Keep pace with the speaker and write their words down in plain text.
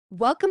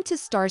Welcome to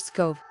Stars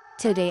Cove.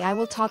 Today I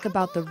will talk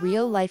about the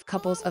real-life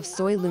couples of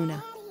Soy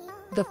Luna.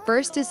 The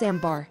first is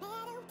Ambar.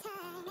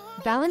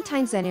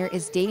 Valentine Zenner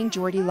is dating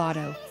Jordi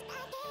Lotto.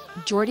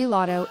 Jordi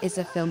Lotto is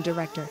a film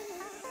director.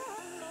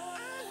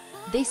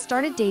 They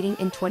started dating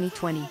in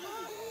 2020.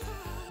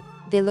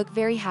 They look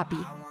very happy.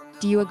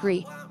 Do you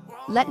agree?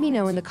 Let me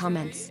know in the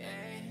comments.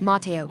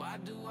 Matteo.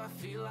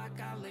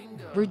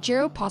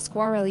 Ruggiero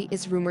Pasquarelli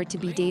is rumored to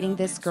be dating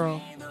this girl,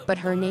 but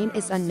her name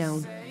is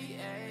unknown.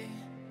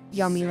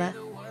 Yamila.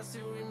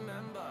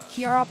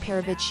 Chiara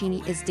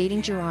Paravicini is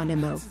dating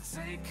Geronimo.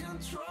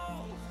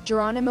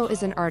 Geronimo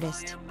is an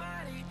artist.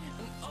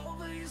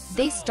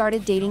 They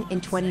started dating in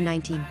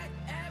 2019.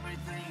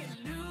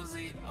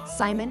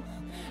 Simon.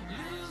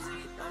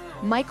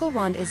 Michael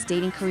Rond is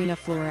dating Karina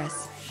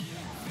Flores.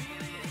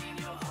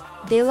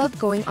 They love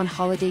going on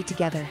holiday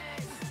together.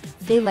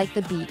 They like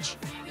the beach.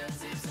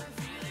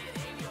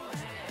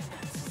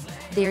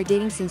 They are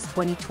dating since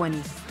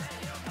 2020.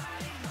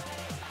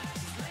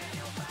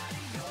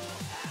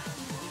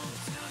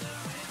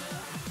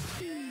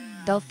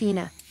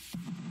 Delfina.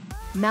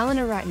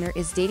 Malena Ratner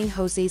is dating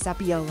Jose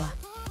Zapiola.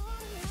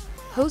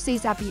 Jose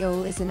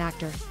Zapiola is an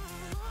actor.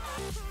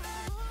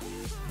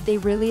 They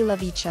really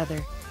love each other.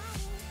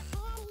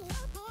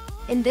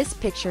 In this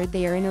picture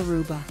they are in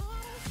Aruba.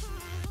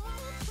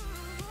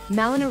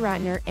 Malena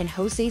Ratner and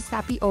Jose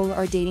Zapiola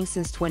are dating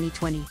since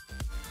 2020.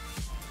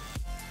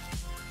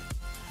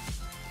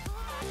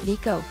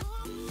 Nico.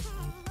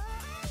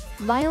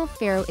 Lionel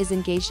Farrow is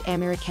engaged to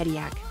Amira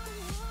Kediak.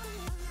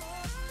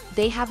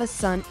 They have a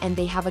son and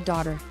they have a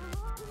daughter.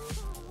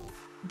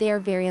 They are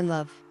very in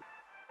love.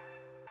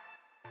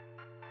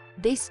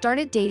 They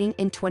started dating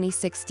in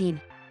 2016.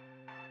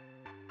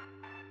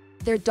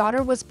 Their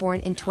daughter was born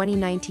in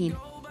 2019.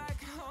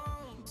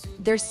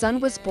 Their son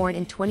was born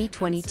in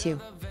 2022.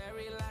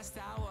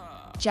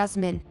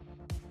 Jasmine.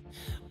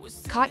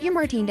 Katya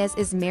Martinez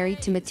is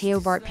married to Matteo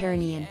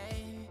Vartperanian.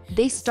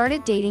 They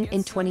started dating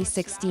in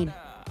 2016.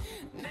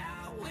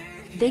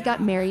 They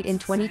got married in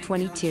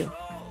 2022.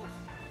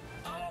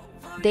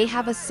 They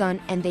have a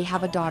son and they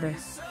have a daughter.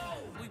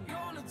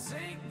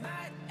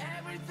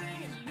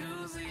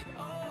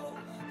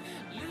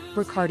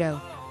 Ricardo.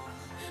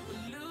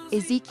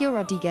 Ezequiel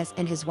Rodriguez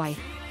and his wife.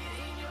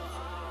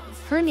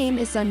 Her name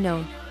is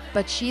unknown,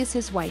 but she is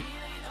his wife.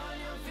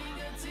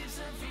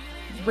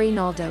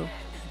 Reynaldo.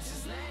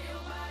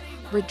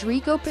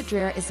 Rodrigo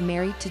Pedrera is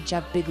married to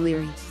Jeb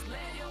Biglieri.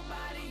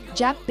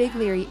 Jeb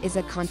Biglieri is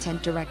a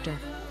content director.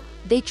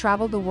 They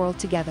travel the world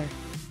together.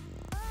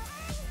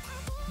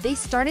 They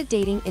started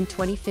dating in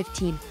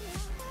 2015.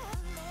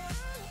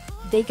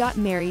 They got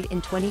married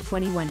in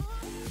 2021.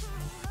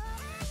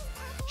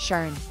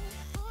 Sharon.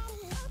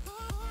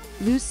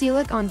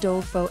 Lucila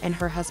Gondolfo and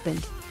her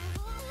husband.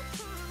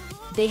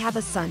 They have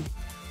a son.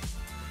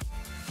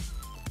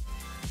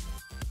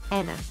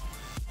 Anna.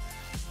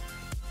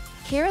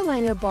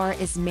 Carolina Barr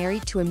is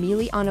married to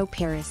Emiliano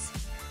Paris.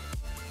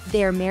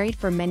 They are married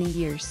for many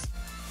years.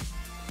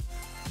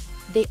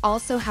 They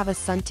also have a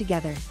son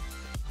together.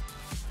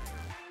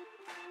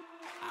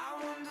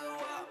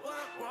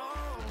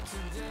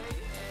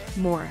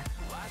 More.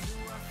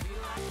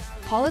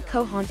 Paula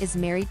Cohon is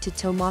married to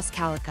Tomas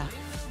Calica.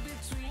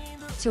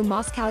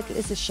 Tomas Calica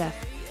is a chef.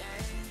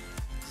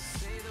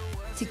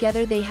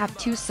 Together they have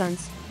 2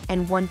 sons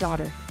and 1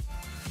 daughter.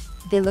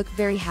 They look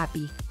very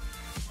happy.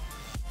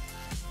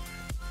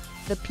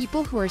 The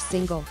people who are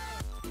single.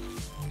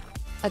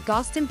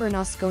 Agustin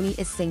Bernasconi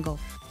is single.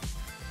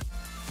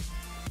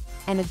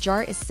 And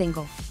Ajar is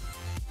single.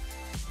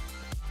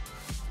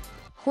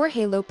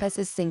 Jorge Lopez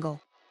is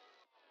single.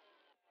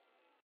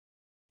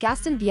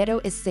 Gaston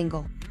Vieto is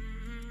single.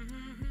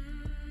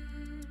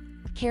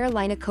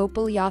 Carolina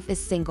Kopelyoff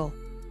is single.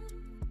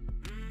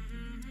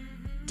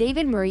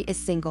 David Murray is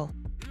single.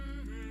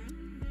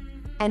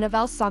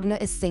 Anaval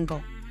Sagna is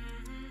single.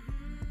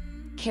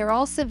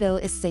 Carol Seville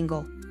is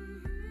single.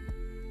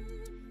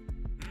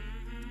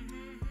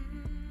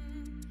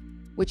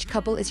 Which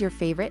couple is your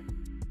favorite?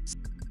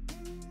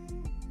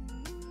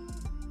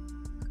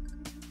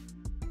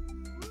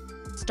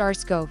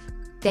 Stars Cove.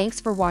 Thanks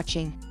for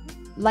watching.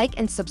 Like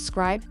and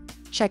subscribe.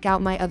 Check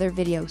out my other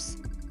videos.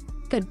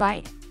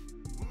 Goodbye.